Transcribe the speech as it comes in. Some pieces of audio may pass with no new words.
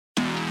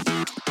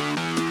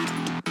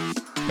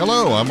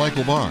Hello, I'm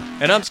Michael Barr.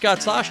 And I'm Scott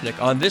Soshnick.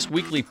 On this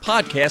weekly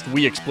podcast,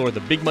 we explore the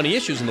big money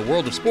issues in the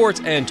world of sports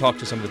and talk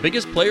to some of the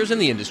biggest players in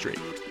the industry.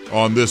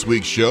 On this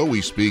week's show,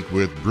 we speak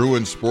with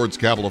Bruin Sports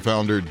Capital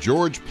founder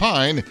George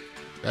Pyne.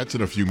 That's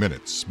in a few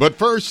minutes. But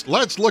first,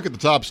 let's look at the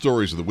top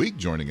stories of the week.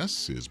 Joining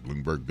us is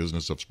Bloomberg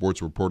Business of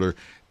Sports reporter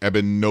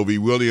Eben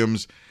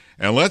Novy-Williams.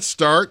 And let's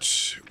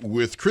start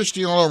with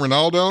Cristiano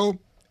Ronaldo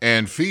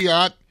and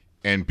Fiat,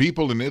 and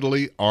people in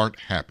Italy aren't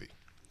happy.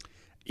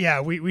 Yeah,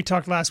 we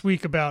talked last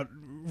week about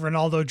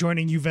Ronaldo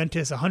joining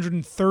Juventus,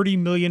 $130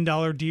 million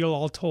deal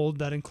all told.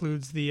 That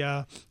includes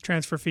the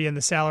transfer fee and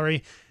the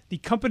salary. The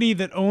company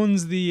that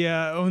owns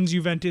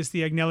Juventus,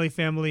 the Agnelli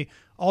family,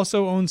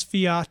 also owns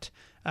Fiat.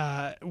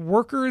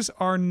 Workers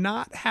are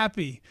not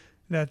happy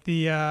that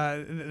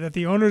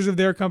the owners of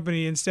their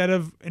company, instead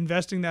of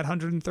investing that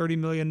 $130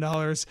 million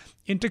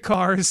into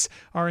cars,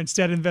 are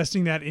instead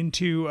investing that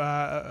into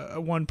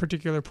one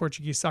particular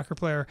Portuguese soccer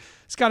player.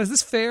 Scott, is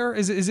this fair?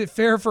 Is it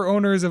fair for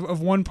owners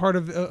of one part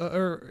of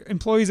or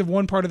employees of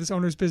one part of this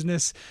owner's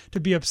business to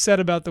be upset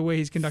about the way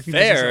he's conducting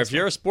business? Fair. If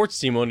you're a sports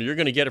team owner, you're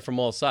going to get it from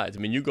all sides. I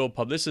mean, you go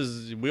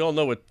we all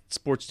know what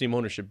sports team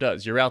ownership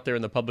does. You're out there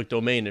in the public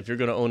domain. If you're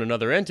going to own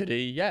another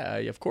entity, yeah,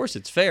 of course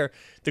it's fair.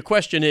 The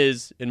question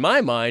is, in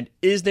my mind,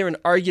 is there an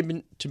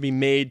argument to be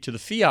made to the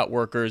Fiat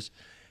workers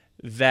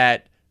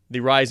that the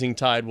rising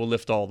tide will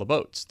lift all the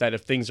boats? That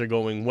if things are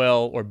going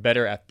well or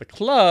better at the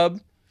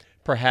club,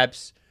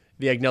 perhaps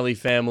the Agnelli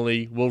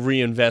family will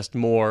reinvest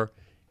more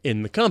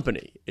in the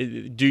company.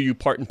 Do you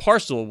part and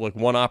parcel, like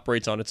one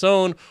operates on its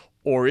own,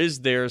 or is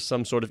there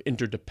some sort of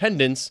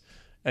interdependence?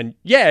 And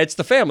yeah, it's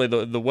the family.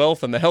 The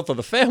wealth and the health of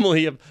the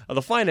family, of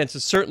the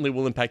finances, certainly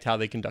will impact how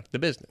they conduct the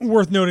business.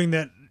 Worth noting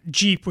that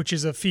Jeep, which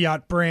is a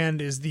Fiat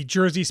brand, is the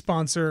jersey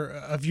sponsor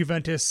of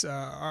Juventus.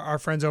 Our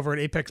friends over at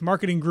Apex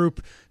Marketing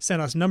Group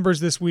sent us numbers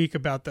this week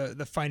about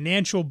the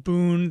financial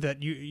boon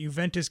that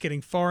Juventus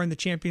getting far in the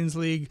Champions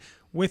League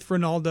with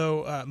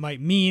Ronaldo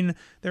might mean.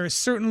 There is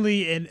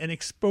certainly an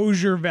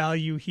exposure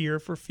value here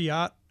for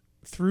Fiat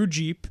through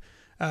Jeep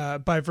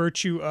by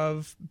virtue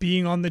of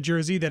being on the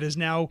jersey that is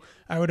now,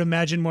 I would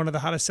imagine, one of the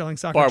hottest selling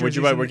soccer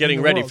jerseys we're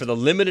getting ready for the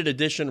limited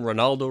edition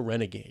Ronaldo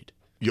Renegade.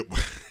 Yep.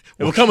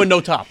 It will come with no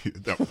top.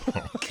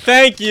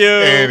 Thank you.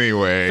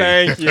 Anyway.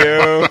 Thank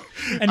you.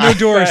 And no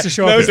doors to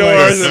show up. No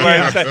doors.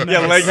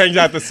 Yeah, leg hangs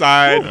out the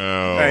side.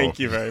 Oh. Thank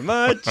you very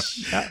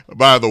much.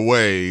 By the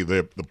way,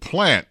 the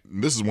plant,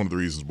 this is one of the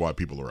reasons why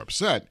people are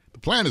upset, the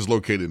plant is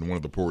located in one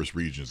of the poorest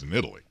regions in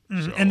Italy.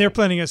 Mm-hmm. So. And they're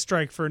planning a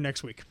strike for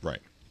next week.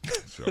 Right.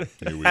 So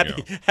here we go.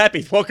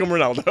 Happy. Welcome,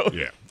 Ronaldo.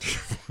 Yeah.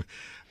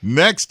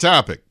 Next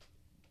topic,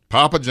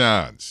 Papa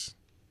John's.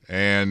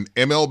 And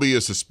MLB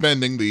is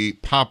suspending the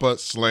Papa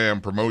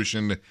Slam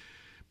promotion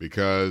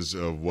because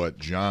of what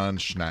John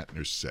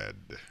Schnattner said.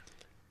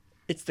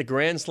 It's the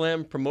Grand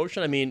Slam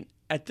promotion? I mean,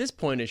 at this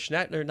point, is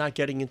Schnattner not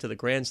getting into the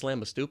Grand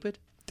Slam of stupid?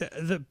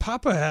 The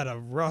Papa had a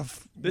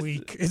rough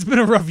week. It's been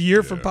a rough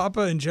year for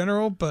Papa in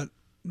general, but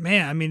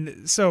man, I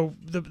mean, so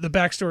the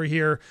backstory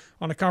here,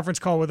 on a conference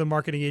call with a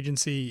marketing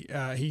agency,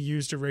 he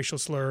used a racial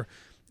slur.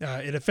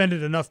 It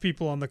offended enough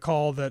people on the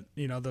call that,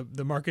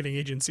 the marketing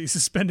agency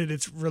suspended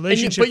its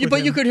relationship with him.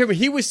 But you could hear me.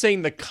 He was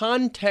saying the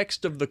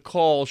context of the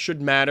call should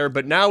matter,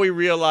 but now he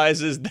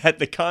realizes that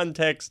the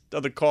context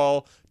of the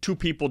call to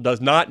people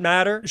does not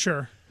matter.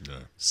 Sure.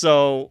 Yeah.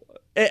 So,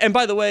 and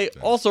by the way,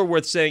 also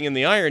worth saying in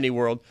the irony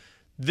world,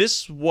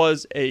 this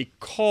was a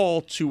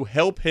call to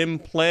help him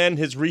plan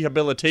his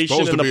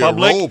rehabilitation in the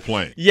public. A role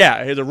playing.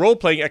 Yeah, it's a role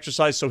playing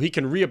exercise so he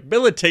can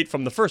rehabilitate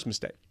from the first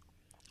mistake.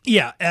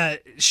 Yeah,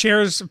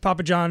 shares of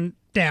Papa John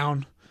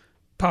down.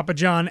 Papa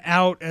John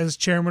out as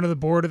chairman of the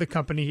board of the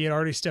company. He had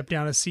already stepped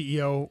down as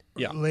CEO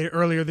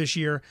earlier this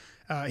year.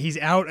 He's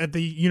out at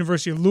the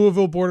University of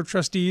Louisville Board of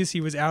Trustees. He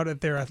was out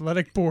at their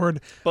athletic board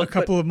a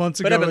couple of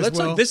months ago as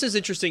well. This is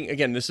interesting.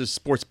 Again, this is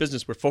sports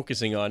business we're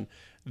focusing on.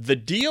 The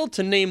deal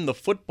to name the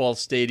football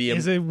stadium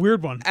is a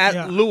weird one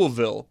at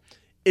Louisville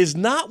is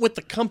not with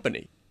the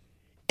company.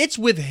 It's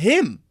with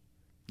him.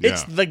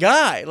 It's the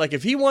guy. Like,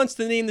 if he wants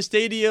to name the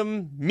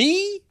stadium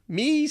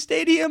me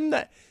stadium,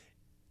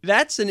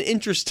 that's an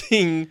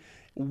interesting,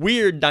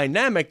 weird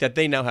dynamic that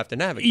they now have to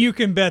navigate. You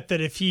can bet that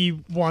if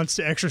he wants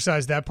to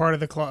exercise that part of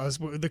the clause,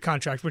 the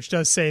contract, which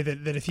does say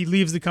that if he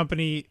leaves the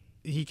company,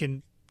 he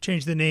can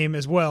change the name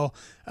as well,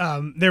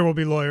 there will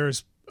be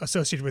lawyers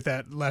associated with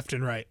that left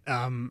and right.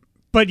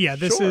 But yeah,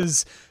 this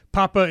is...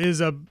 Papa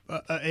is a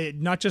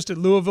not just at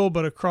Louisville,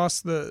 but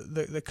across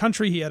the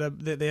country.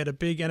 They had a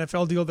big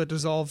NFL deal that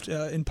dissolved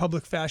in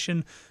public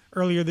fashion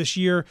earlier this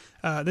year.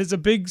 There's a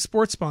big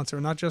sports sponsor,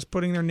 not just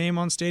putting their name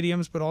on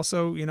stadiums, but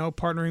also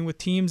partnering with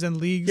teams and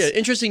leagues. Yeah,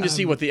 interesting to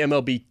see what the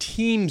MLB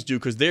teams do,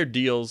 because their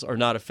deals are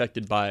not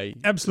affected by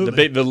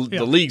absolutely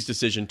the league's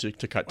decision to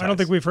cut ties. I don't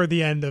think we've heard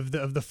the end of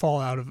the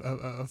fallout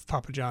of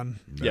Papa John.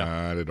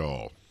 Not at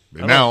all.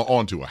 And now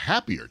on to a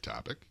happier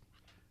topic.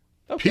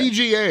 Okay.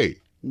 PGA.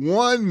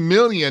 $1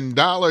 million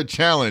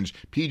challenge,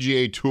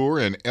 PGA Tour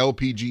and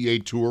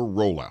LPGA Tour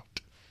rollout.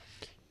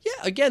 Yeah,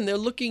 again, they're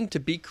looking to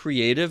be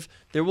creative.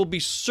 There will be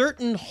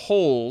certain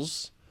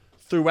holes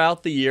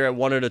throughout the year. I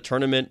wanted a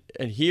tournament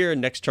and here,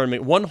 next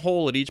tournament, one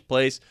hole at each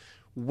place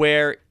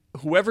where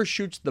whoever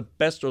shoots the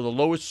best or the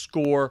lowest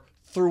score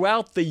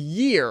throughout the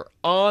year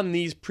on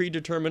these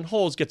predetermined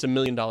holes gets $1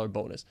 million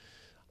bonus.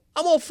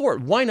 I'm all for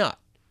it. Why not?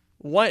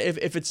 Why,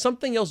 if it's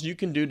something else you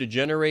can do to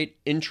generate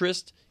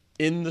interest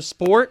in the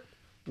sport,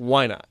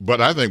 why not?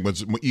 But I think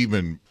what's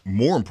even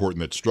more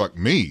important that struck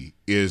me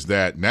is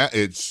that now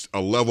it's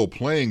a level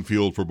playing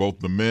field for both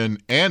the men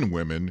and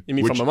women. You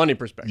mean from a money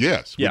perspective?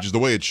 Yes, which is the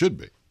way it should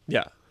be.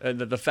 Yeah,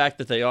 the fact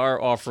that they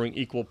are offering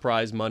equal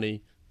prize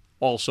money,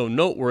 also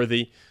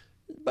noteworthy.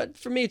 But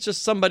for me, it's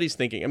just somebody's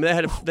thinking. I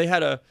mean, they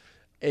had a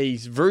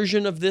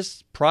version of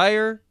this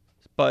prior,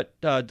 but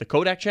the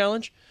Kodak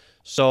Challenge.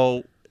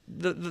 So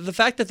the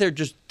fact that they're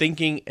just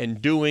thinking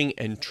and doing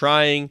and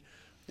trying.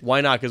 Why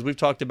not? Because we've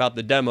talked about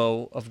the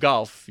demo of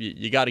golf.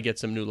 You got to get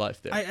some new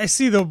life there. I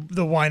see the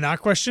why not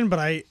question, but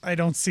I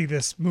don't see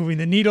this moving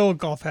the needle.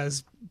 Golf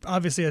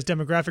obviously has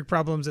demographic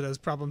problems. It has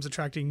problems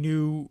attracting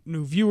new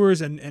viewers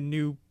and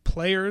new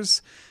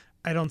players.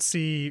 I don't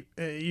see.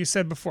 You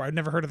said before, I'd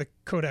never heard of the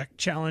Kodak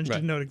Challenge. Right.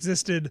 Didn't know it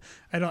existed.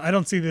 I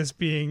don't see this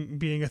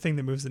being a thing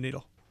that moves the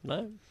needle.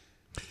 No.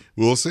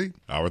 We'll see.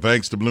 Our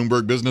thanks to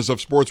Bloomberg Business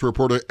of Sports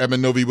reporter Evan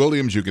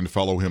Novi-Williams. You can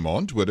follow him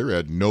on Twitter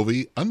at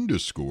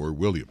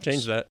Novi_Williams.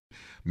 Change that.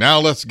 Now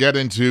let's get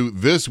into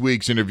this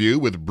week's interview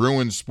with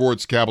Bruin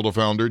Sports Capital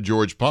founder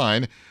George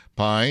Pyne.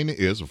 Pyne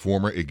is a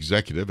former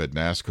executive at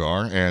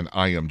Nascar and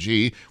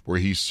IMG, where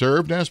he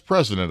served as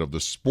president of the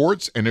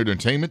Sports and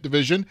Entertainment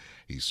Division.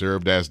 He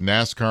served as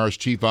NASCAR's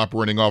chief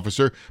operating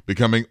officer,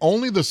 becoming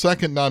only the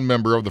second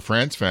non-member of the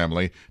France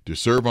family to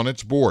serve on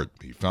its board.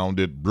 He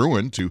founded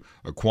Bruin to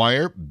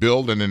acquire,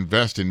 build, and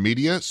invest in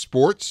media,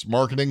 sports,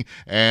 marketing,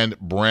 and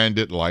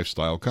branded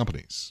lifestyle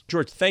companies.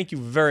 George, thank you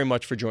very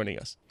much for joining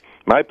us.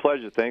 My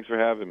pleasure. Thanks for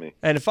having me.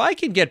 And if I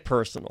can get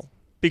personal,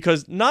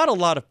 because not a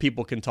lot of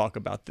people can talk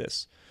about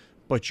this,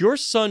 but your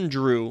son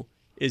Drew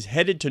is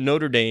headed to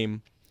Notre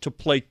Dame to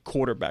play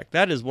quarterback.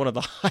 That is one of the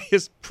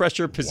highest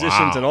pressure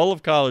positions in all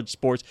of college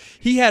sports.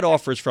 He had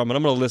offers from, and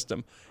I'm going to list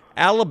them,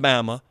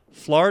 Alabama,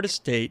 Florida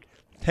State,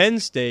 Penn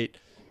State,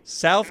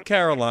 South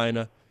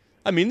Carolina.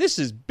 I mean, this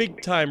is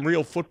big-time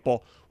real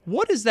football.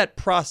 What is that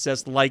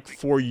process like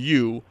for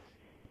you?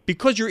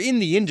 Because you're in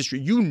the industry,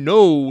 you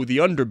know the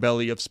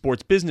underbelly of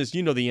sports business,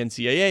 you know the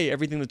NCAA,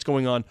 everything that's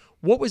going on.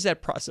 What was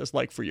that process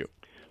like for you?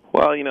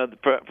 Well,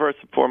 first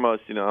and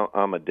foremost,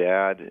 I'm a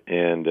dad,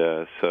 and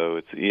so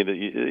it's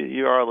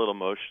you are a little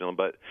emotional.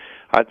 But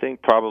I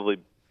think probably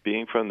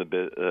being from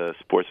the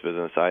sports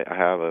business, I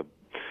have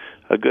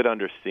a good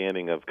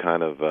understanding of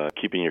kind of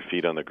keeping your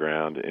feet on the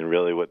ground and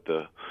really what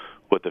the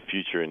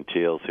future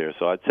entails here.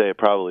 So I'd say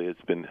probably it's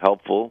been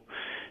helpful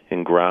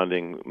in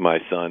grounding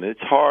my son.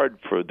 It's hard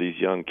for these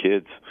young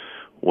kids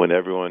when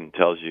everyone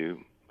tells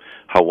you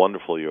how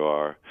wonderful you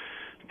are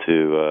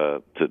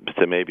to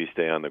maybe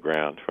stay on the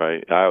ground,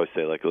 right? I always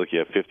say, look, you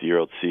have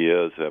 50-year-old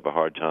CEOs who have a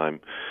hard time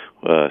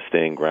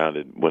staying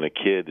grounded. When a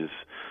kid is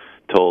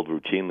told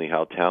routinely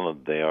how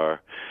talented they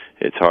are,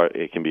 it's hard.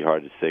 It can be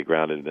hard to stay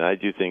grounded. And I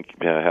do think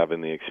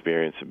having the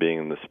experience of being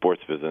in the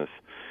sports business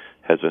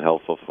has been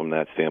helpful from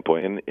that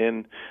standpoint.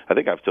 And I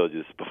think I've told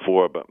you this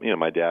before, but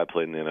my dad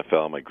played in the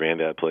NFL, my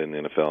granddad played in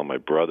the NFL, my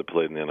brother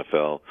played in the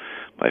NFL,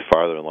 my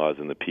father-in-law is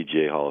in the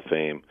PGA Hall of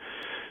Fame.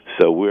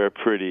 So we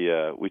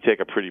take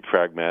a pretty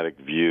pragmatic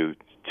view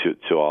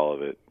to all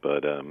of it.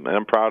 But and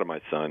I'm proud of my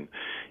son.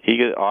 He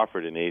got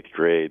offered in 8th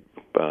grade,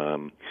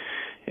 and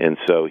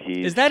so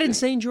he is that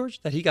insane,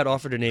 George? That he got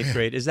offered in 8th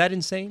grade? Is that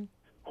insane?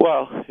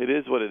 Well, it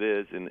is what it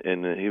is,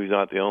 and he was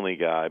not the only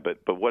guy. But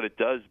what it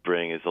does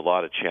bring is a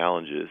lot of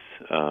challenges.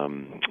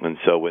 And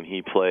so when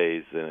he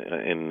plays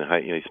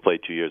he's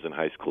played 2 years in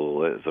high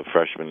school as a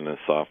freshman and a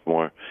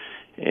sophomore,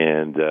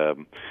 and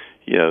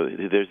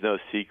there's no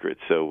secret.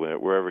 So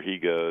wherever he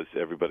goes,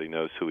 everybody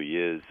knows who he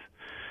is,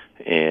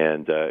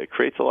 and it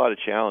creates a lot of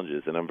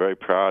challenges. And I'm very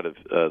proud of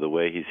the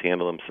way he's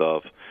handled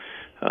himself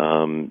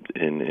and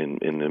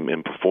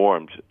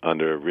performed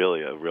under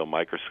really a real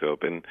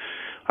microscope. And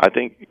I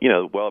think,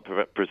 while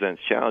it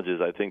presents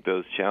challenges, I think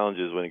those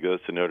challenges when he goes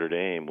to Notre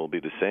Dame will be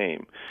the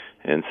same.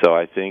 And so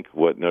I think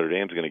what Notre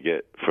Dame's going to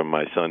get from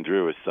my son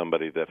Drew is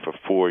somebody that for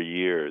 4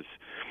 years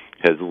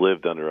has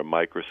lived under a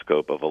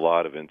microscope of a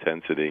lot of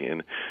intensity.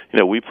 And,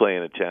 we play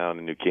in a town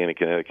in New Canaan,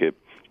 Connecticut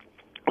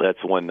that's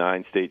won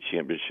 9 state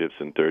championships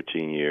in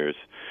 13 years.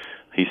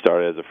 He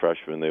started as a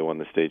freshman. They won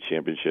the state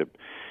championship.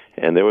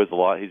 And there was a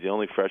lot. He's the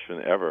only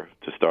freshman ever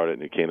to start at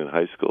New Canaan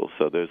High School.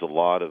 So there's been a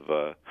lot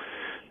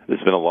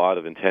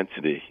of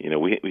intensity.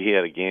 We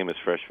had a game his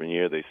freshman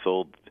year. They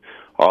sold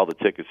all the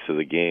tickets to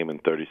the game in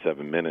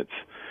 37 minutes.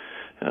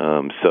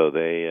 So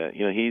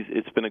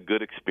it's been a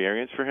good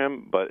experience for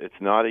him, but it's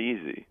not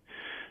easy.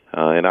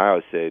 And I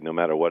always say, no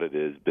matter what it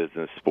is,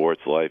 business,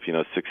 sports, life,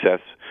 success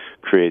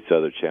creates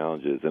other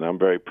challenges. And I'm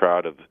very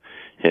proud of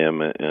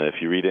him. And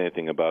if you read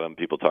anything about him,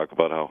 people talk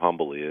about how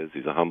humble he is.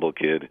 He's a humble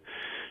kid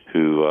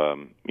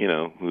who's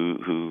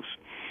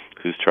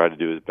tried to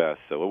do his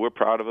best. So we're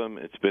proud of him.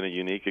 It's been a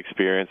unique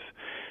experience.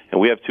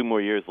 and we have 2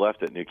 more years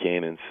left at New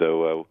Canaan,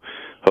 so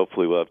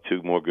hopefully we'll have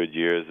 2 more good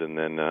years, and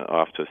then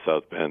off to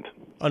South Bend.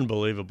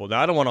 Unbelievable.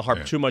 Now, I don't want to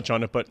harp too much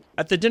on it, but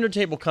at the dinner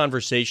table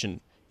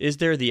conversation, is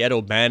there the Ed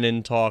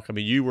O'Bannon talk? I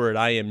mean, you were at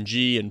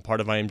IMG, and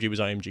part of IMG was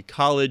IMG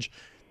College.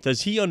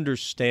 Does he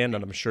understand,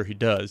 and I'm sure he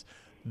does,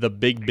 the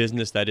big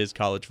business that is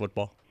college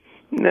football?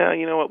 No,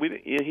 you know what?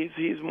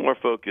 He's more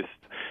focused.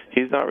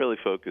 He's not really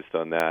focused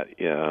on that.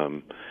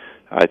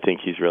 I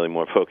think he's really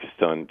more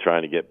focused on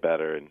trying to get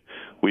better, and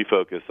we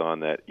focus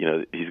on that.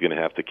 He's going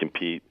to have to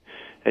compete.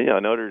 And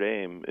Notre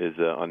Dame is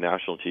on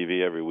national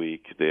TV every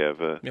week. They have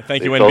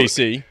thank you,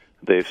 NBC.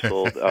 They've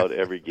sold out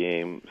every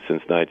game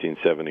since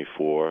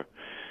 1974,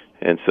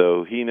 and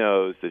so he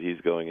knows that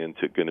he's going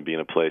to be in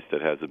a place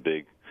that has a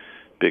big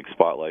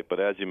spotlight. But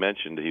as you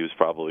mentioned, he was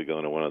probably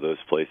going to one of those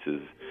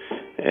places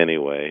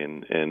anyway.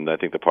 And I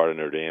think the part of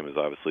Notre Dame is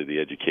obviously the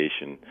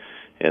education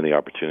and the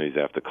opportunities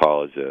after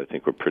college that I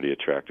think were pretty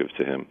attractive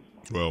to him.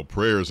 Well,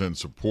 prayers and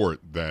support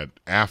that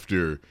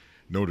after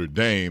Notre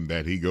Dame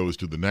that he goes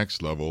to the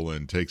next level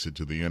and takes it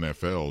to the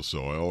NFL.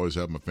 So I always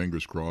have my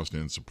fingers crossed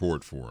in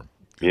support for him.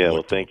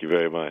 Well, thank you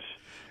very much.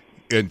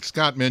 And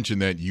Scott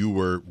mentioned that you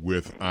were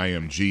with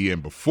IMG,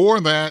 and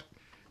before that,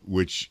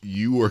 which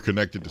you were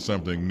connected to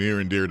something near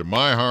and dear to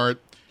my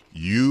heart,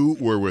 you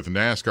were with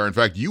NASCAR. In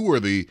fact, you were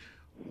the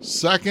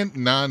second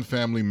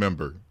non-family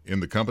member in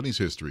the company's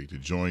history to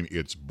join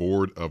its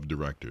board of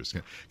directors.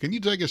 Can you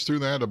take us through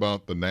that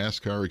about the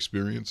NASCAR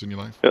experience in your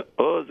life? Well, it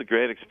was a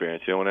great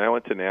experience. When I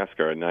went to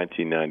NASCAR in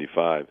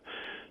 1995,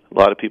 a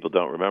lot of people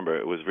don't remember.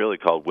 It was really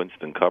called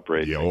Winston Cup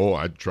Racing.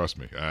 Yeah, trust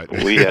me.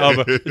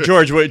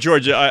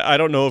 George, I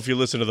don't know if you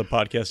listen to the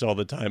podcast all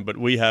the time, but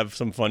we have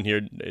some fun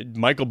here.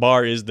 Michael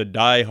Barr is the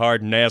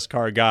die-hard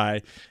NASCAR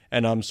guy,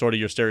 and I'm sort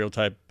of your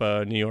stereotype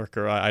New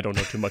Yorker. I don't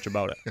know too much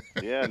about it.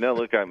 Yeah, no,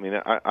 look, I mean,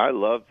 I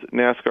loved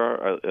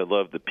NASCAR. I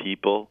loved the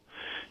people.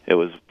 It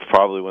was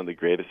probably one of the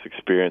greatest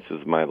experiences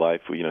of my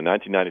life.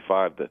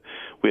 1995,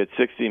 we had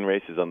 16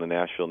 races on the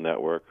Nashville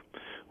network.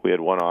 We had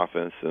one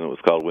offense, and it was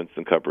called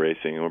Winston Cup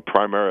Racing, and we're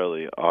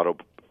primarily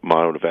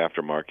automotive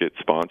aftermarket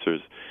sponsors.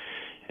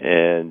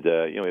 And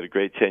we had a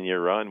great 10-year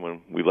run.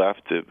 When we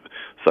left, it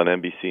was on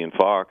NBC and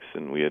Fox,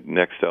 and we had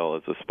Nextel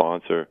as a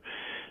sponsor.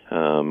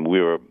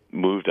 We were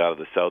moved out of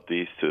the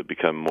Southeast to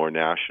become more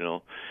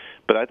national.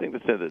 But I think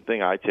the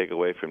thing I take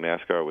away from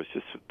NASCAR was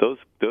just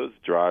those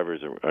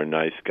drivers are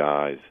nice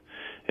guys,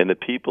 and the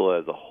people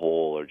as a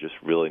whole are just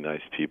really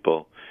nice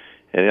people.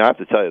 And I have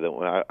to tell you that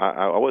when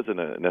I wasn't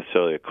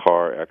necessarily a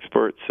car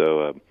expert,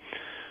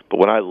 but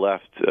when I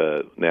left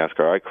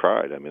NASCAR, I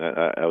cried. I mean,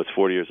 I was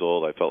 40 years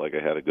old. I felt like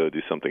I had to go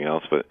do something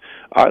else. But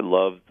I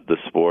loved the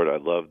sport. I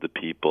loved the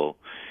people.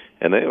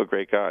 And they were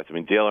great guys. I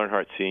mean, Dale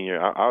Earnhardt Sr.,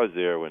 I was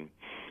there when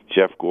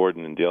Jeff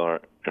Gordon and Dale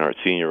Earnhardt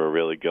Sr. were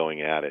really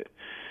going at it.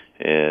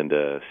 And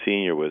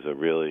Sr. was a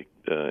really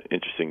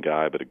interesting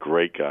guy, but a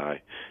great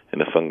guy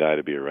and a fun guy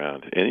to be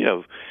around.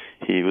 And,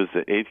 he was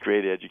 8th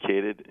grade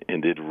educated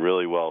and did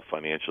really well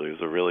financially. He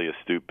was a really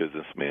astute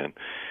businessman.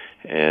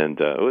 And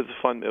it was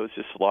fun. It was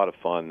just a lot of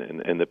fun.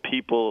 And the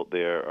people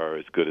there are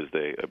as good as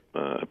they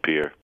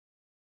appear.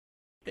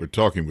 We're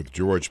talking with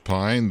George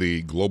Pyne,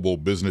 the global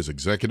business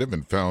executive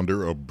and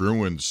founder of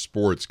Bruin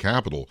Sports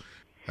Capital.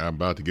 I'm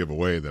about to give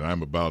away that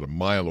I'm about a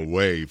mile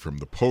away from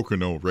the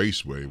Pocono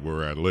Raceway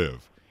where I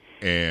live.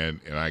 And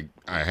I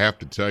have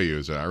to tell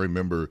you, I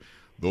remember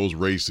those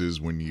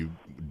races when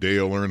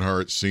Dale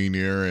Earnhardt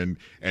Sr.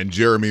 and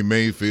Jeremy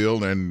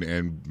Mayfield,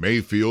 and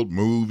Mayfield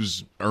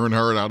moves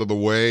Earnhardt out of the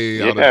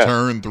way, out of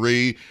turn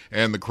 3,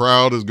 and the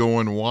crowd is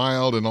going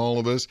wild and all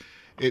of this.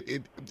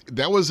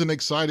 That was an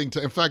exciting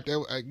time. In fact,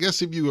 I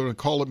guess if you want to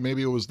call it,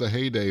 maybe it was the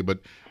heyday, but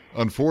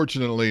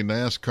unfortunately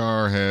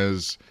NASCAR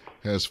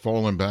has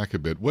fallen back a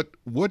bit.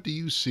 What do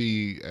you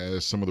see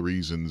as some of the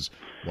reasons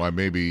why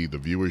maybe the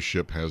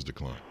viewership has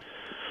declined?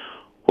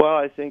 Well,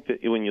 I think that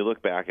when you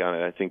look back on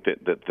it, I think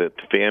that the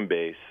fan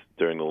base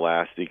during the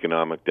last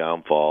economic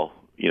downfall,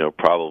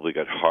 probably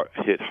got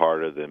hit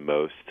harder than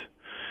most,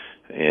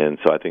 and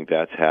so I think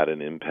that's had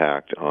an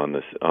impact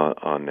on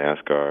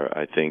NASCAR.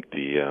 I think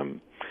the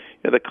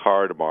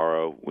car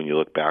tomorrow, when you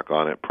look back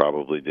on it,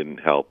 probably didn't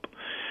help.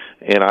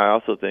 And I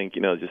also think,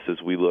 just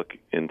as we look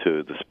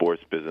into the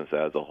sports business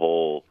as a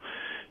whole,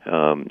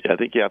 I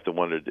think you have to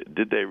wonder,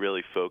 did they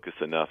really focus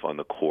enough on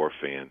the core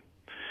fan?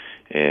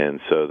 And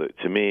so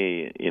to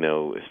me,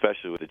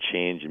 especially with the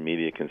change in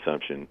media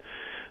consumption,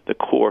 the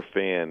core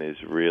fan is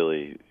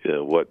really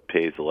what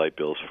pays the light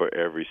bills for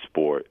every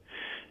sport.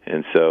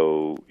 And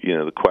so,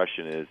 the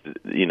question is,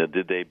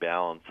 did they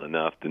balance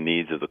enough the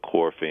needs of the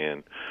core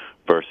fan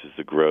versus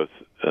the growth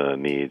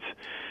needs?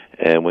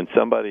 And when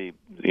somebody,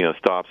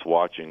 stops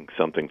watching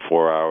something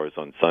 4 hours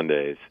on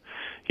Sundays,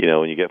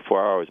 when you get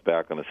 4 hours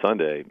back on a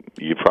Sunday,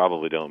 you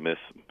probably don't miss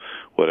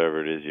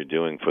whatever it is you're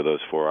doing for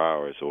those 4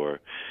 hours. Or,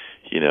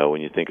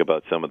 when you think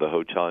about some of the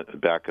hotel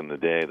back in the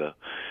day, the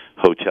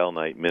hotel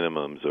night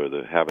minimums, or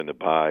the having to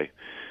buy,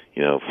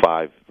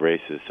 5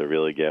 races to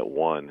really get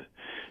one.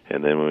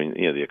 And then when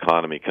the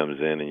economy comes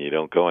in and you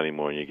don't go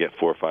anymore and you get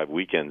 4 or 5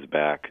 weekends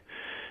back,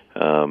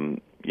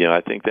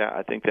 I think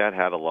that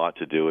had a lot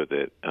to do with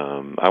it.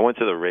 I went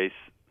to the race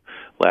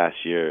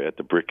last year at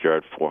the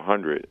Brickyard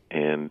 400,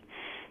 and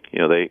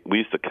we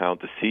used to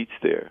count the seats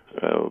there.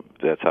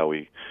 That's how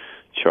we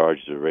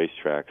charged the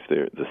racetracks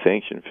the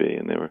sanction fee,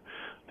 and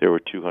there were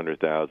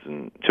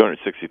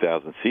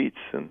 260,000 seats,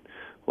 and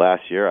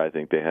last year I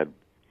think they had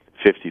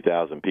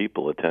 50,000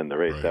 people attend the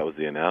race. Right. That was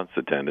the announced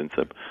attendance.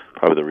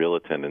 Probably the real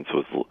attendance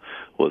was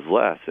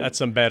less. And that's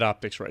some bad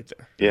optics right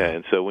there. Yeah,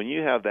 and so when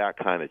you have that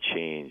kind of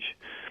change,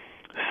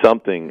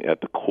 something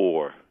at the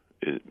core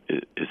is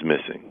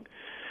missing.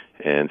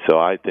 And so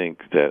I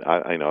think that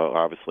I know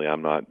obviously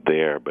I'm not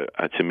there, but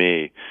to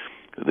me,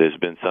 there's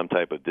been some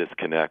type of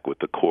disconnect with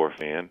the core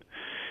fan,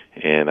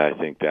 and I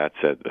think that's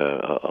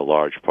a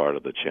large part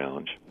of the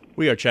challenge.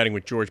 We are chatting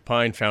with George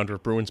Pyne, founder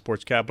of Bruin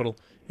Sports Capital.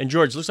 And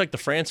George, looks like the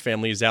France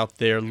family is out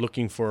there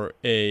looking for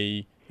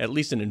at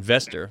least an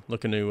investor,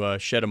 looking to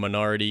shed a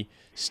minority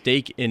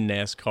stake in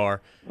NASCAR.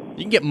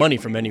 You can get money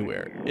from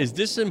anywhere. Is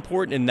this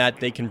important in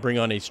that they can bring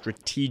on a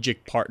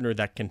strategic partner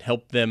that can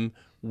help them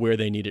where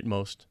they need it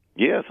most?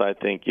 Yes, I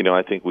think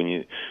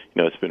when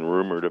it's been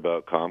rumored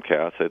about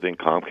Comcast. I think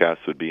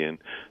Comcast would be an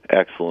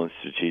excellent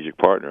strategic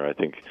partner. I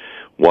think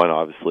one,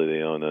 obviously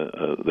they own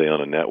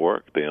a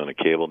network, they own a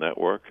cable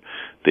network,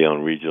 they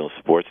own regional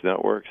sports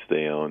networks,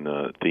 they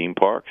own theme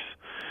parks.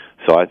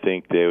 So I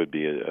think they would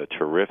be a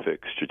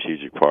terrific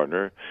strategic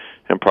partner,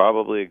 and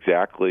probably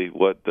exactly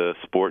what the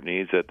sport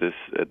needs at this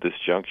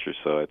juncture.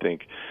 So I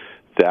think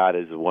that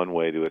is one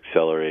way to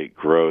accelerate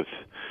growth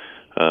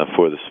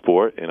for the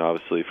sport, and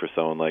obviously for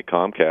someone like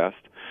Comcast,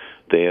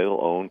 they'll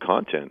own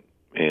content,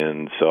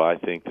 and so I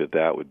think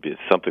that would be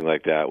something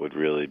like that would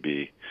really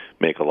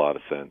make a lot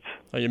of sense.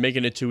 Oh, you're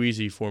making it too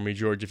easy for me,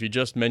 George. If you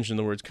just mention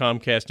the words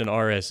Comcast and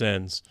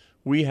RSNs,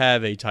 we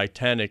have a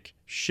titanic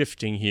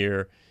shifting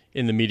here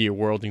in the media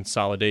world in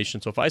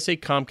consolidation. So if I say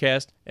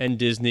Comcast and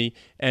Disney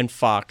and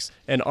Fox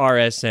and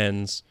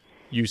RSNs,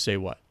 you say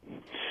what?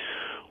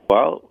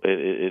 Well,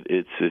 you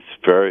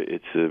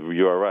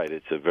are right.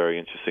 It's a very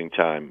interesting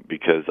time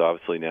because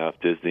obviously now if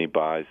Disney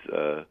buys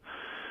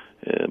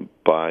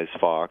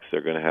Fox,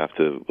 they're going to have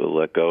to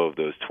let go of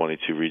those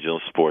 22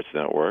 regional sports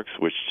networks,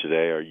 which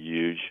today are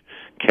huge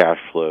cash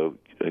flow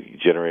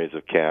generators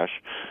of cash,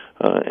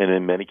 and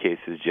in many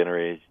cases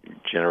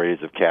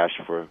generators of cash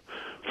for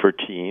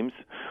teams.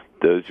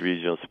 Those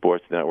regional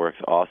sports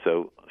networks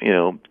also,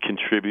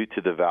 contribute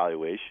to the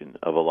valuation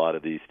of a lot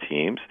of these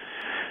teams.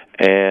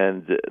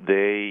 And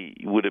they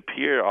would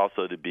appear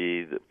also to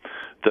be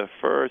the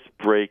first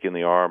break in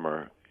the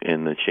armor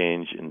in the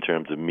change in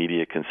terms of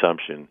media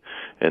consumption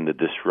and the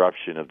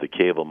disruption of the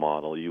cable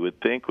model. You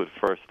would think would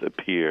first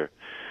appear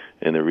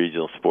in the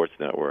regional sports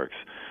networks.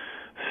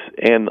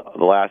 And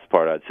the last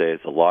part I'd say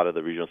is a lot of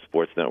the regional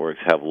sports networks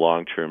have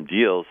long-term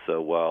deals, so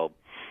while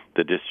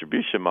the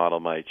distribution model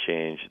might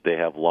change, they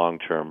have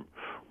long-term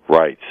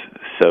rights.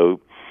 So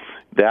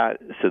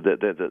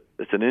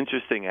it's an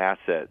interesting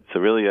asset. So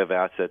really you have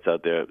assets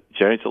out there.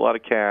 Generates a lot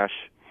of cash.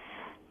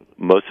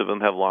 Most of them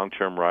have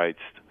long-term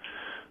rights.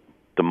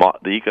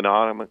 The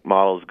economic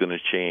model is going to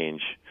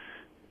change.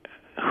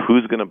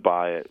 Who's going to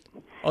buy it?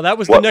 Oh, that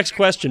was the next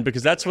question,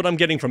 because that's what I'm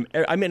getting from.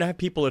 I have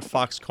people at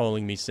Fox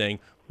calling me saying,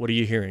 "What are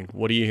you hearing?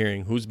 What are you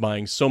hearing? Who's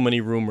buying?" So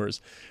many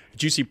rumors.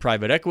 Do you see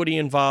private equity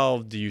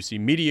involved? Do you see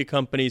media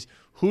companies?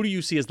 Who do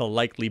you see as the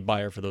likely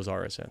buyer for those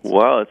RSNs?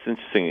 Well, it's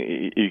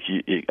interesting.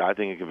 I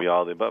think it could be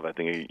all of the above. I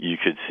think you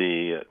could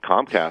see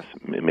Comcast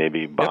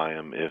maybe buy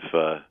them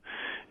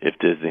if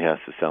Disney has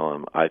to sell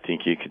them. I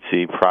think you could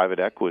see private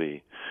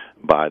equity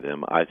buy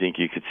them. I think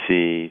you could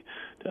see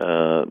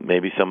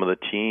maybe some of the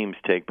teams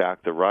take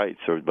back the rights,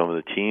 or some of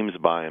the teams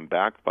buy them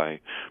backed by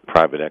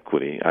private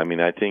equity.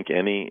 I think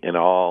any and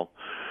all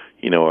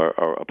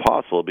are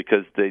possible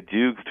because they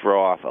do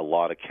throw off a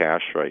lot of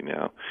cash right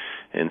now,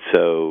 and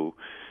so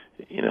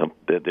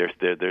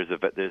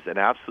there's an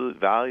absolute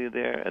value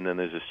there, and then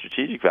there's a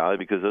strategic value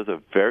because those are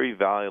very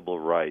valuable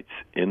rights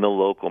in the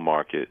local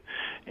market,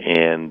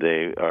 and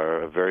they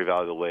are a very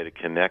valuable way to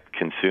connect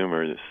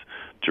consumers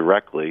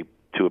directly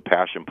to a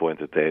passion point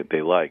that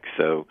they like.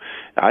 So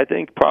I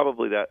think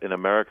probably that in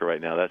America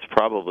right now, that's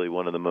probably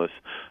one of the most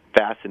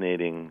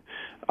fascinating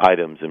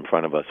items in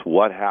front of us.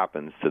 What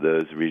happens to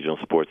those regional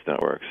sports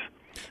networks?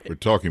 We're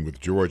talking with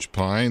George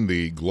Pyne,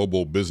 the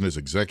global business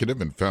executive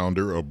and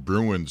founder of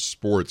Bruin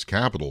Sports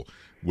Capital,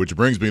 which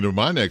brings me to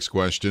my next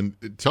question.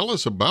 Tell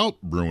us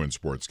about Bruin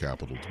Sports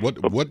Capital.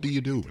 What do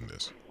you do in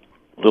this?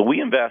 Well,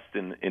 we invest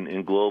in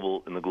the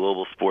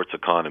global sports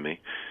economy.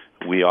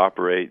 We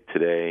operate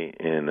today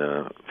in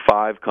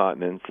 5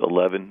 continents,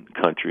 11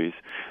 countries,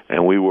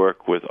 and we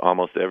work with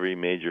almost every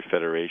major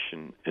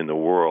federation in the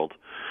world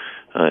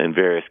in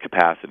various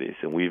capacities.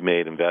 And we've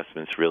made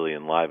investments really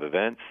in live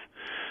events,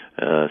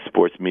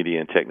 sports media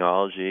and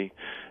technology,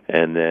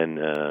 and then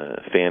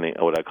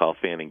what I call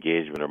fan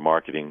engagement or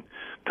marketing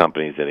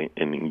companies that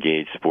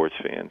engage sports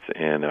fans.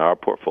 And our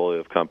portfolio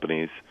of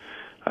companies,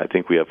 I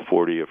think we have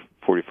 40 or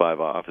 45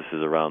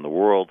 offices around the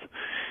world.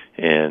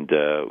 And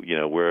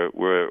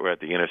we're at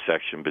the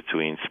intersection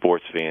between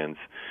sports fans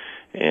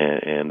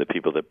and the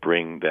people that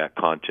bring that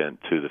content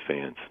to the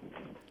fans.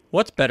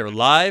 What's better,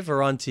 live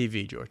or on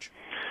TV, George?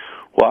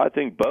 Well, I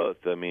think both.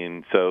 I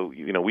mean, so,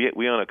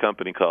 we own a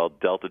company called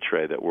Delta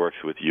Tray that works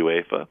with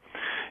UEFA.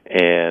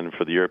 And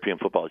for the European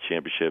Football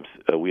Championships,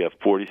 we have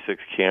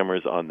 46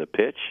 cameras on the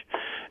pitch.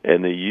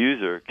 And the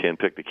user can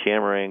pick the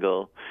camera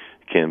angle,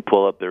 can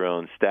pull up their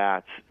own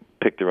stats,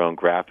 pick their own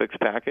graphics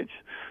package.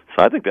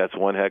 So I think that's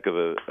one heck of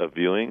a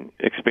viewing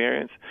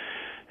experience.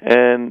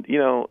 And,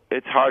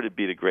 it's hard to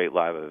beat a great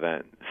live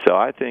event. So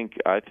I think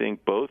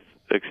both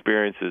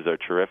experiences are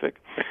terrific.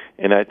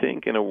 And I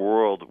think in a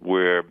world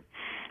where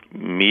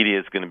media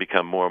is going to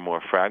become more and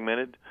more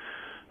fragmented,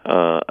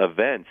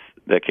 events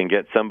that can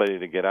get somebody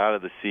to get out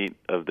of the seat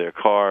of their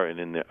car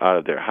and out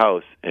of their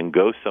house and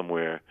go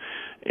somewhere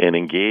and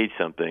engage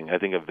something, I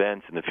think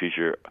events in the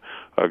future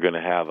are going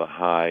to have a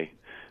high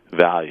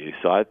value.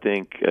 So I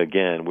think,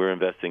 again, we're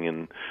investing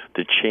in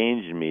the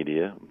change in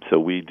media. So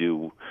we're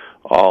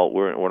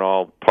in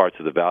all parts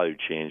of the value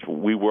chain.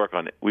 We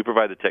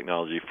provide the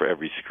technology for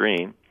every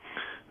screen.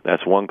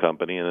 That's one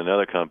company, and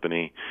another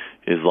company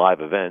is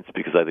live events,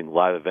 because I think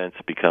live events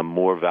become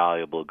more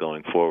valuable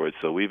going forward.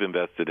 So we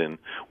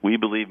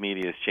believe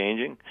media is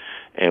changing,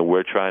 and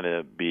we're trying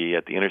to be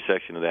at the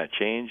intersection of that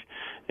change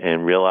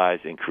and realize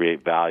and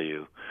create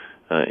value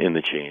in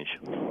the change.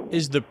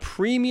 Is the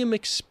premium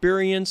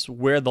experience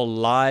where the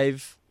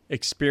live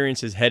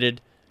experience is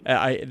headed?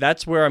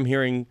 That's where I'm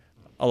hearing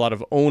a lot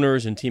of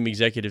owners and team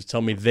executives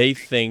tell me they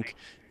think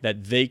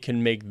that they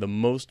can make the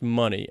most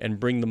money and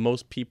bring the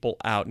most people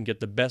out and get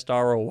the best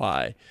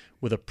ROI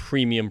with a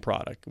premium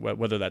product,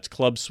 whether that's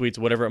club suites,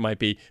 whatever it might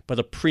be, but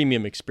a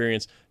premium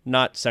experience,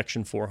 not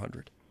Section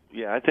 400.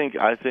 Yeah, I think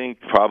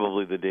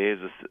probably the days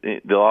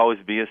there'll always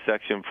be a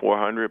Section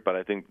 400, but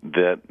I think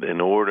that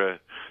in order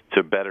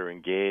to better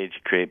engage,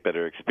 create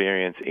better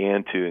experience,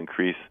 and to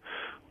increase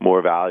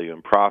more value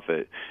and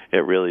profit, it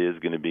really is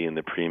going to be in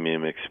the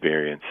premium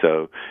experience.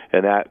 So,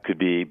 and that could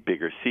be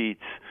bigger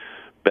seats,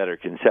 better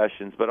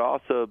concessions, but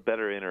also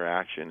better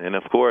interaction. And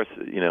of course,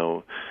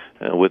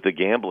 with the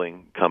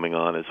gambling coming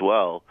on as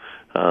well,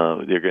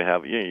 you're going to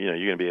have, you're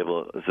going to be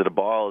able, is it a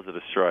ball, is it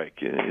a strike?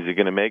 Is he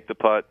going to make the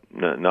putt?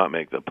 No, not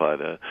make the putt.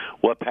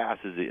 What pass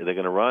are they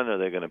going to run, or are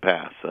they going to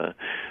pass?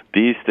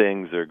 These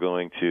things are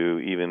going to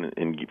even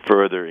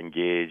further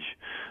engage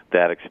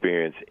that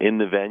experience in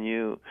the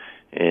venue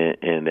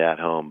and at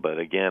home. But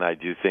again, I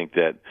do think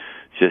that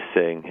just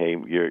saying, hey,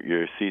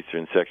 your seats are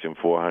in Section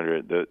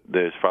 400,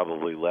 there's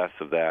probably less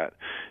of that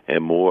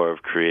and more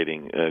of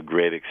creating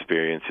great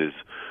experiences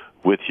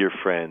with your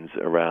friends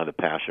around a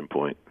passion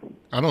point.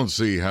 I don't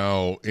see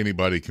how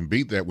anybody can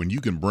beat that when you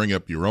can bring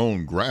up your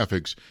own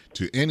graphics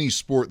to any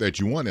sport that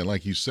you want. And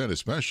like you said,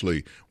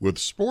 especially with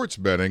sports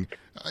betting,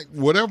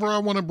 whatever I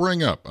want to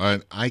bring up,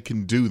 I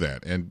can do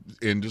that.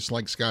 And just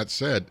like Scott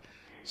said,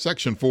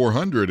 Section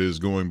 400 is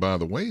going by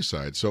the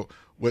wayside. So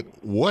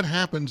what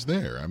happens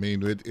there? I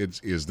mean,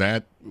 is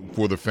that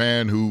for the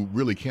fan who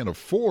really can't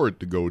afford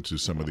to go to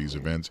some of these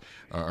events?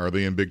 Are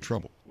they in big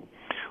trouble?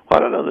 Well, I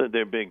don't know that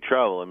they're in big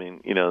trouble. I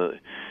mean,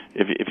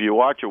 if you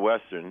watch a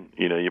Western,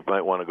 you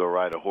might want to go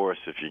ride a horse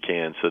if you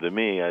can. So to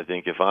me, I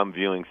think if I'm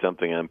viewing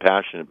something and I'm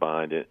passionate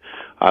behind it,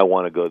 I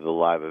want to go to the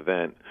live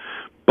event.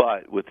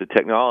 But with the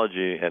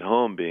technology at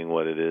home being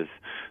what it is,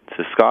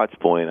 to Scott's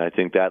point, I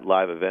think that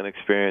live event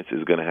experience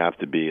is going to have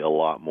to be a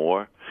lot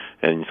more,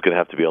 and it's going to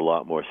have to be a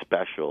lot more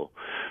special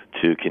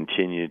to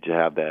continue to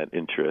have that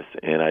interest.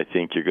 And I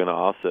think you're going to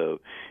also,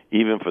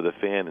 even for the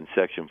fan in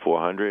Section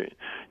 400,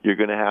 you're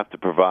going to have to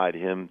provide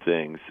him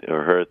things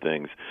or her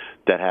things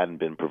that hadn't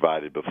been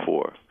provided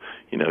before.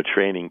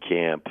 Training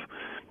camp,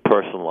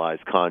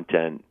 personalized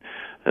content.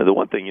 The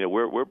one thing,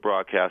 we're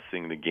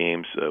broadcasting the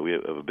games. We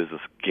have a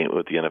business game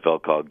with the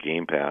NFL called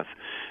Game Pass,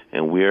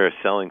 and we're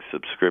selling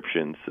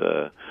subscriptions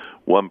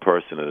one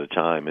person at a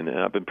time. And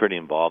I've been pretty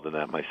involved in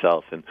that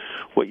myself. And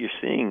what you're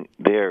seeing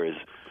there is,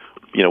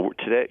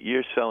 today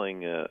you're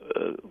selling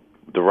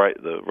the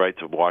right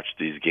to watch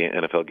these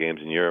NFL games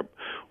in Europe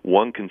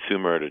one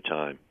consumer at a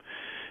time.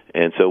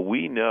 And so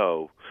we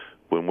know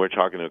when we're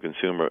talking to a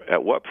consumer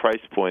at what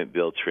price point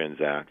they'll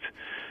transact.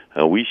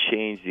 We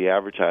change the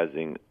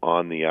advertising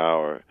on the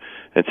hour.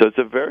 And so it's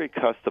a very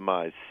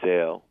customized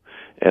sale.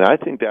 And I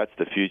think that's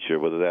the future,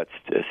 whether that's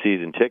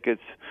season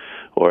tickets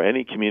or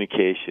any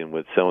communication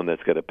with someone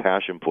that's got a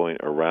passion point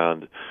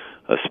around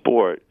a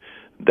sport.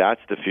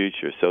 That's the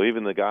future. So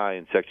even the guy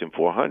in Section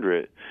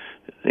 400,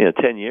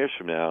 10 years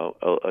from now,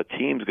 a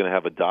team's going to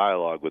have a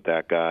dialogue with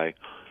that guy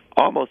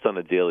almost on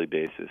a daily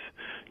basis,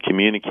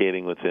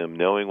 communicating with him,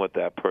 knowing what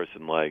that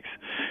person likes.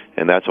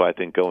 And that's why I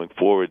think going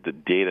forward, the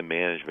data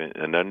management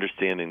and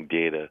understanding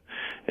data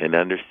and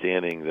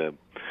understanding the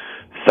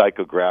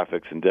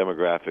psychographics and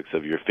demographics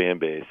of your fan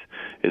base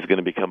is going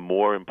to become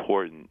more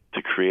important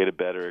to create a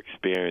better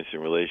experience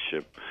and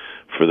relationship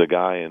for the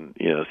guy in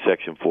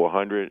Section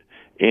 400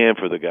 and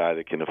for the guy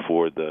that can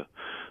afford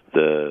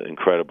the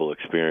incredible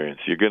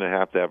experience. You're going to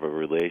have a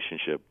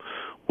relationship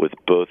with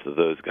both of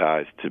those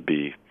guys to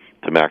be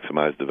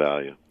maximize the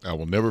value. I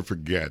will never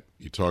forget,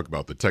 you talk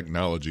about the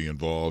technology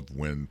involved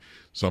when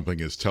something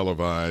is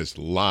televised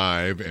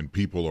live and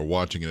people are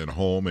watching it at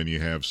home, and you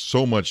have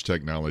so much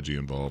technology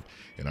involved.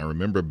 And I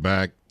remember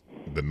back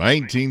the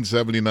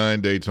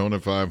 1979 Daytona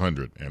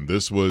 500, and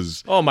this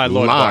was my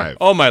Lord, live.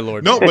 Bar. Oh my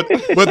Lord! No, but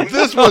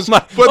this was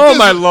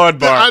my Lord,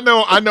 Bar.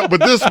 I know, but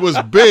this was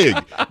big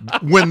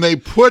when they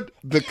put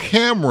the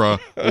camera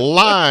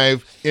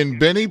live in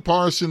Benny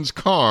Parsons'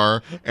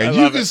 car, and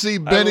you can see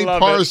Benny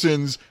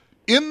Parsons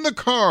in the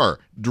car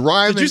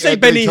driving. Did you say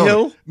at Benny Daytona.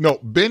 Hill? No,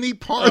 Benny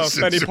Parsons.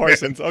 Oh, Benny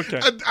Parsons. Okay.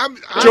 I'm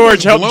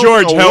George, help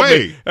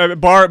me.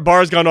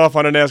 Bar's gone off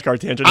on a NASCAR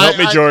tangent. Help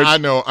me, George. I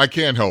know. I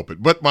can't help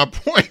it. But my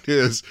point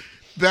is,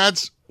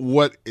 that's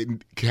what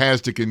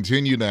has to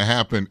continue to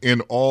happen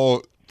in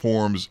all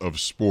forms of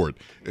sport.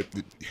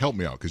 Help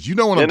me out, because you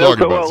know what I'm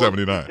talking about.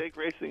 79. Take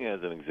racing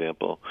as an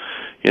example.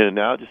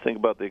 Now just think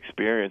about the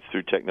experience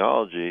through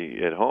technology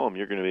at home.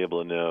 You're going to be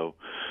able to know,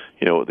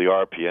 the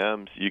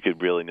RPMs. You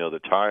could really know the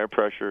tire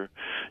pressure.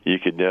 You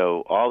could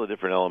know all the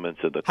different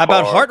elements of the car. How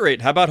about heart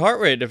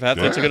rate? If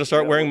athletes are going to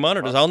start wearing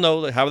monitors, I'll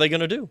know how are they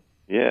going to do.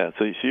 Yeah,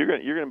 so you're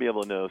going to be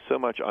able to know so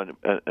much on,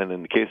 and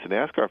in the case of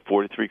NASCAR,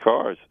 43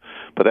 cars,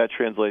 but that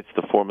translates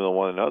to Formula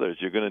One and others.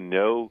 You're going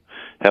to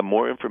have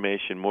more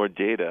information, more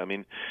data. I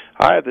mean,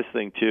 I have this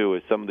thing too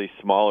with some of these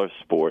smaller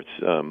sports.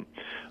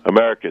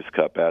 America's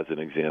Cup, as an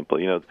example.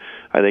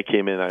 They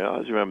came in. I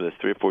always remember this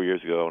 3 or 4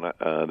 years ago.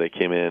 And they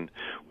came in.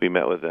 We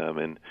met with them,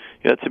 and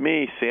to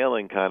me,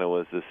 sailing kind of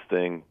was this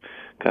thing,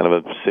 kind of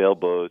a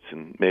sailboats,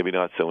 and maybe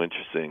not so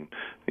interesting.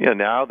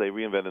 Now they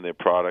reinvented their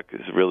product.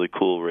 It's really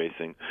cool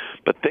racing.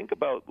 But think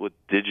about what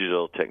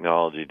digital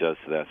technology does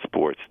to that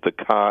sport. The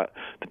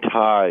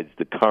tides,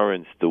 the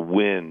currents, the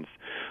winds,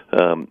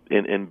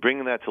 and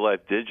bringing that to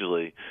life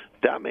digitally,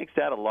 that makes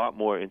that a lot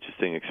more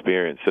interesting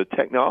experience. So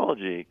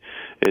technology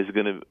is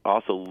going to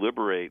also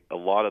liberate a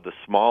lot of the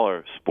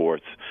smaller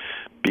sports,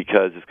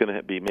 because it's going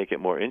to make it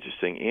more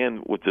interesting.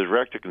 And with the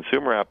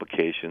direct-to-consumer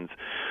applications,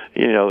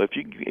 if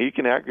you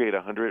can aggregate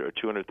 100 or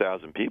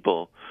 200,000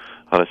 people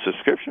on a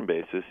subscription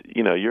basis,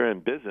 you're in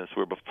business,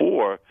 where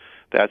before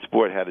that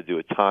sport had to do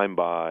a time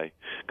buy,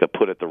 got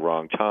put at the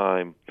wrong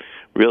time,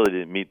 really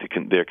didn't meet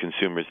their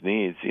consumers'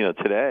 needs.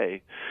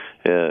 Today,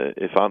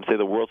 if I'm, say,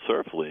 the World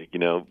Surf League,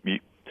 you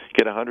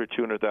get 100,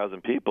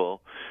 200,000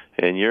 people,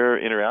 and you're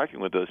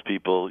interacting with those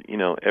people,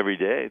 every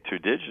day through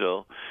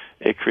digital,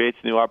 it creates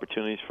new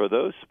opportunities for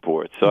those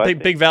sports. So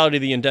big value to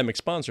the endemic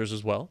sponsors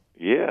as well.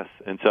 Yes,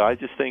 and so I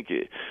just think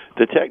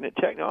the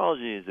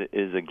technology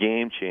is a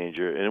game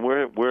changer, and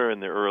we're in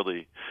the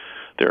early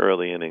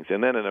innings.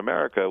 And then in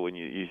America, when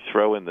you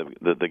throw in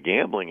the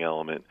gambling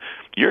element,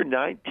 you're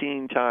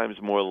 19 times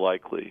more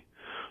likely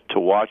to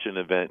watch an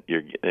event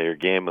you're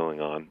gambling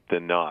on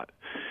than not.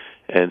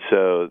 And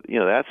so,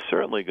 that's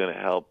certainly going to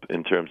help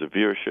in terms of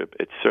viewership.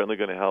 It's certainly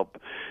going to help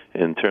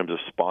in terms of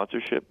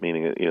sponsorship,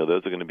 meaning,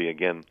 those are going to be,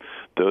 again,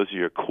 those are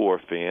your core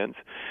fans.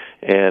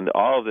 And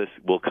all of this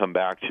will come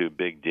back to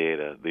big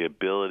data, the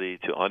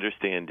ability to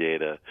understand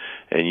data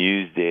and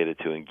use data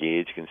to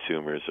engage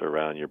consumers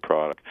around your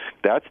product.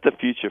 That's the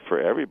future for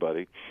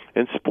everybody.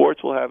 And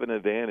sports will have an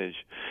advantage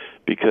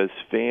because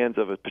fans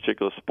of a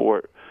particular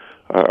sport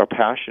are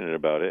passionate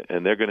about it,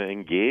 and they're going to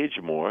engage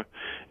more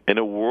in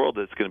a world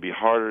that's going to be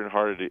harder and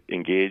harder to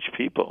engage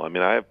people. I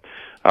mean,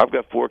 I've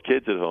got 4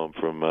 kids at home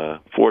from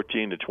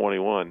 14 to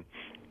 21.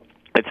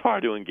 It's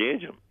hard to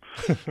engage them.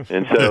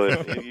 And so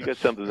if you get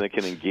something that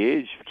can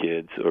engage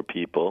kids or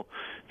people,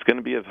 it's going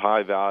to be of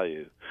high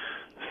value.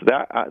 So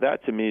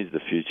that to me is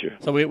the future.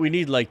 So we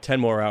need like 10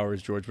 more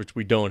hours, George, which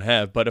we don't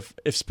have. But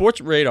if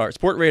Sport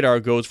Radar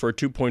goes for a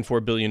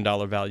 $2.4 billion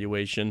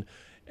valuation,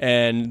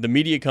 and the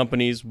media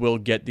companies will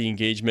get the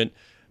engagement,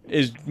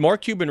 is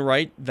Mark Cuban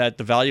right that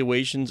the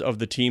valuations of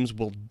the teams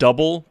will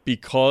double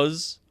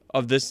because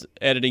of this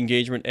added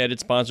engagement, added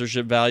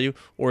sponsorship value,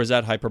 or is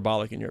that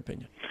hyperbolic in your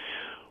opinion?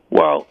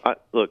 Well,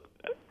 look,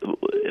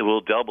 it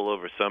will double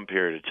over some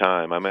period of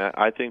time. I mean,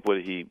 I think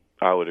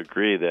I would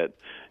agree that.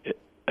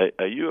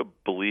 Are you a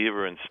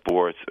believer in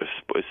sports?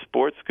 Is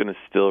sports going to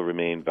still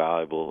remain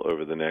valuable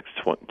over the next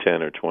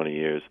 10 or 20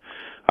 years?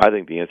 I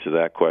think the answer to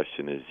that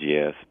question is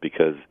yes,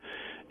 because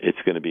it's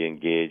going to be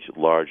engaged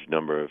large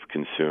number of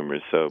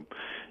consumers. So,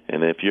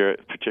 and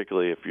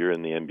particularly if you're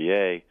in the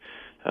NBA,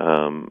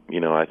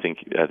 I think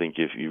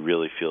if you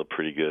really feel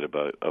pretty good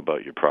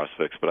about your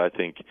prospects. But I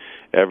think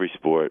every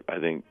sport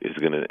is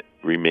going to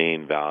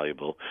remain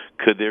valuable.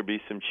 Could there be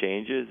some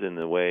changes in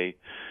the way,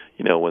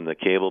 when the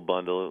cable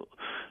bundle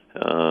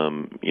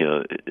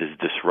is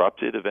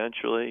disrupted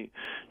eventually?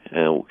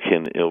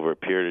 Can over a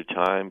period of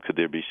time, could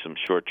there be some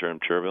short-term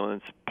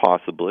turbulence?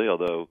 Possibly,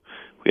 although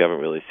we haven't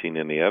really seen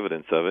any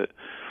evidence of it.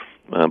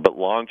 But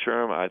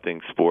long-term, I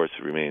think sports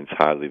remains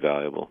highly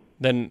valuable.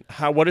 Then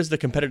what is the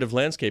competitive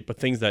landscape of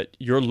things that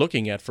you're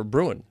looking at for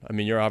Bruin? I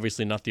mean, you're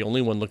obviously not the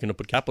only one looking to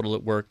put capital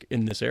at work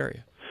in this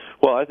area.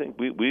 Well, I think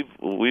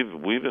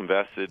we've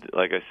invested,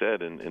 like I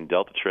said, in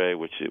Delta Tray,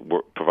 which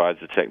provides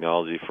the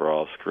technology for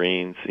all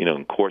screens. You know,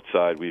 in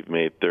courtside, we've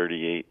made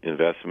 38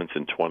 investments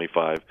in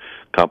 25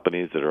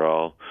 companies that are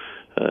all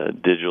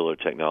digital or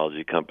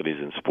technology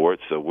companies in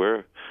sports. So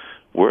we're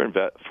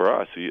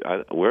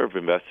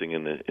investing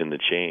in the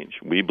change.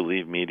 We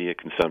believe media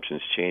consumption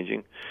is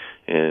changing,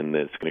 and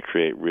it's going to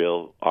create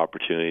real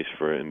opportunities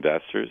for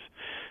investors.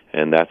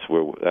 And that's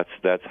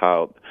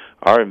how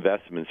our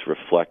investments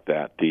reflect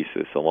that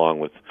thesis, along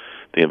with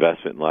the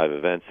investment in live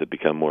events that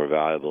become more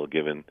valuable,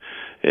 given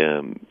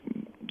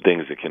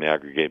things that can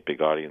aggregate big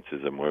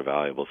audiences are more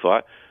valuable. So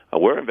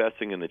we're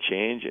investing in the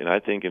change, and I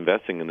think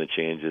investing in the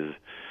change is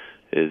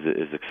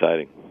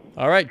exciting.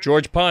 All right,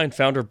 George Pyne,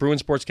 founder of Bruin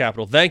Sports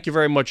Capital. Thank you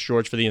very much,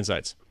 George, for the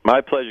insights.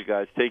 My pleasure,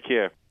 guys. Take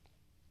care.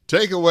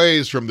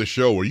 Takeaways from the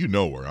show. Well, you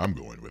know where I'm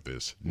going with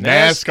this.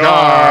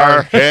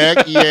 NASCAR.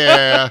 Heck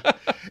yeah.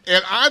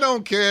 And I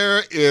don't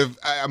care if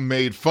I'm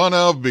made fun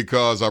of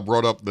because I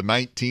brought up the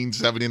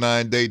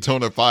 1979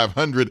 Daytona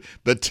 500.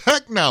 The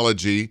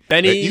technology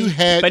that you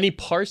had. Benny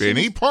Parsons.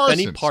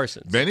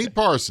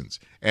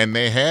 And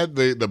they had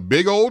the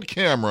big old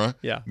camera.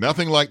 Yeah.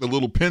 Nothing like the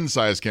little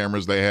pin-sized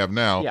cameras they have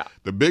now. Yeah.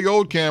 The big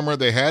old camera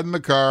they had in the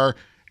car,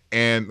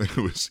 and it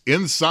was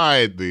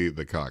inside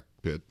the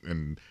cockpit,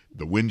 and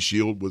the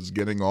windshield was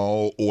getting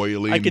all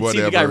oily. I could see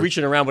the guy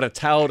reaching around with a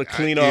towel to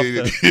clean off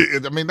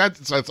the... I mean,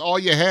 that's all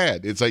you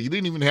had. It's like you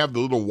didn't even have the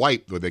little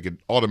wipe where they could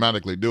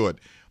automatically do it.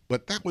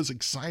 But that was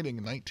exciting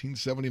in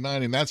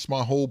 1979, and that's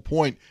my whole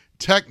point.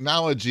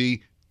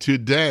 Technology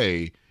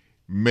today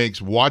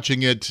makes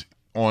watching it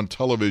on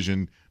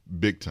television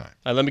big time.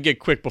 All right, let me get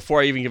quick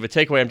before I even give a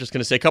takeaway. I'm just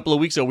going to say a couple of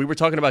weeks ago, we were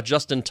talking about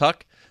Justin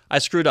Tuck. I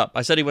screwed up.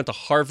 I said he went to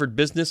Harvard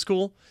Business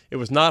School. It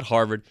was not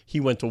Harvard. He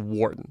went to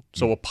Wharton.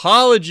 So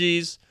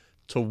apologies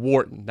to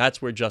Wharton.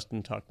 That's where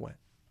Justin Tuck went.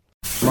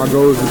 My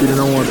goal is to be the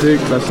number one pick.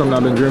 That's something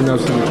I've been dreaming of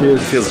since a kid.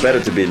 It feels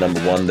better to be number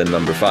one than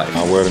number 5.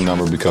 I wear the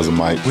number because of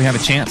Mike. We have a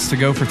chance to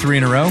go for 3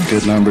 in a row.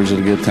 Good numbers at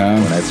a good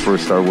time. When I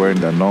first started wearing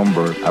that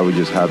number, I was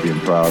just happy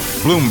and proud.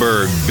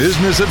 Bloomberg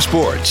Business of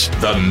Sports,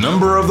 the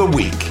number of the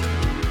week.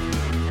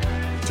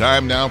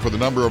 Time now for the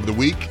number of the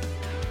week,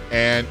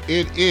 and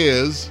it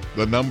is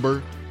the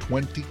number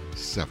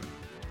 27.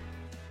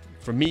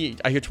 For me,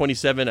 I hear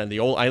 27, and the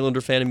old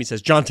Islander fan in me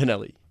says John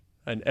Tonelli.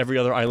 And every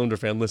other Islander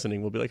fan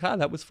listening will be like,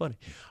 that was funny.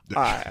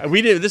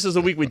 This is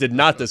a week we did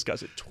not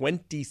discuss it.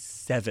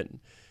 27.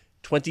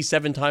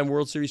 27-time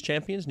World Series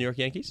champions, New York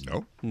Yankees?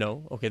 No.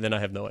 No? Okay, then I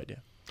have no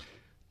idea.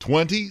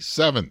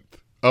 27th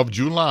of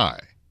July.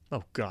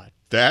 Oh, God.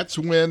 That's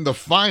when the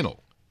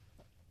final,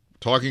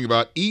 talking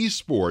about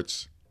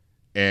esports,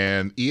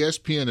 and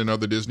ESPN and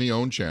other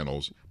Disney-owned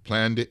channels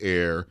plan to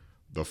air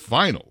the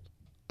final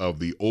of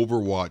the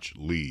Overwatch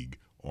League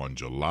on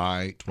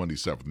July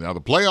 27th. Now, the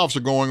playoffs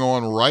are going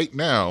on right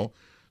now,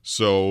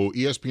 so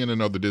ESPN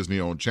and other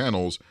Disney-owned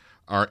channels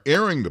are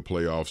airing the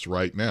playoffs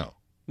right now.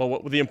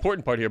 Well, the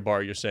important part here,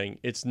 Bar, you're saying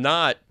it's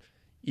not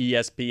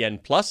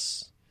ESPN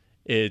Plus,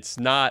 it's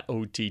not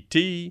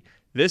OTT.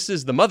 This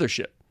is the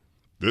mothership.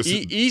 This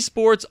is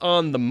esports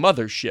on the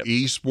mothership.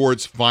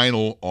 Esports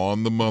final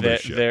on the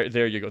mothership.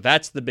 There you go.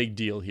 That's the big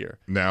deal here.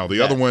 Now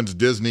the other one's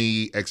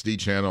Disney XD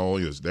channel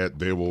is that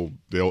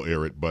they'll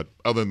air it, but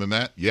other than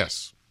that,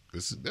 yes,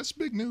 that's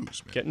big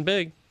news, man. Getting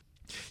big.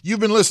 You've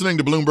been listening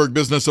to Bloomberg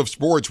Business of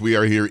Sports. We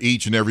are here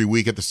each and every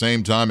week at the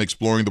same time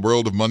exploring the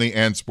world of money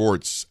and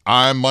sports.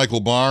 I'm Michael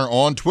Barr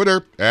on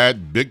Twitter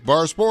at Big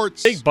Bar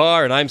Sports. Big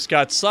Bar, and I'm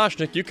Scott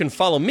Soshnick. You can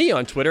follow me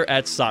on Twitter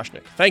at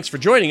Soshnick. Thanks for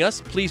joining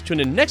us. Please tune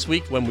in next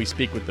week when we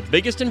speak with the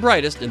biggest and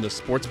brightest in the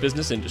sports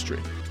business industry.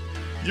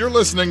 You're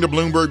listening to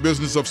Bloomberg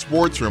Business of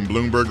Sports from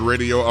Bloomberg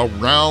Radio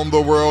around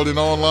the world and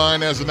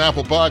online as an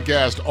Apple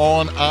podcast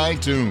on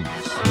iTunes.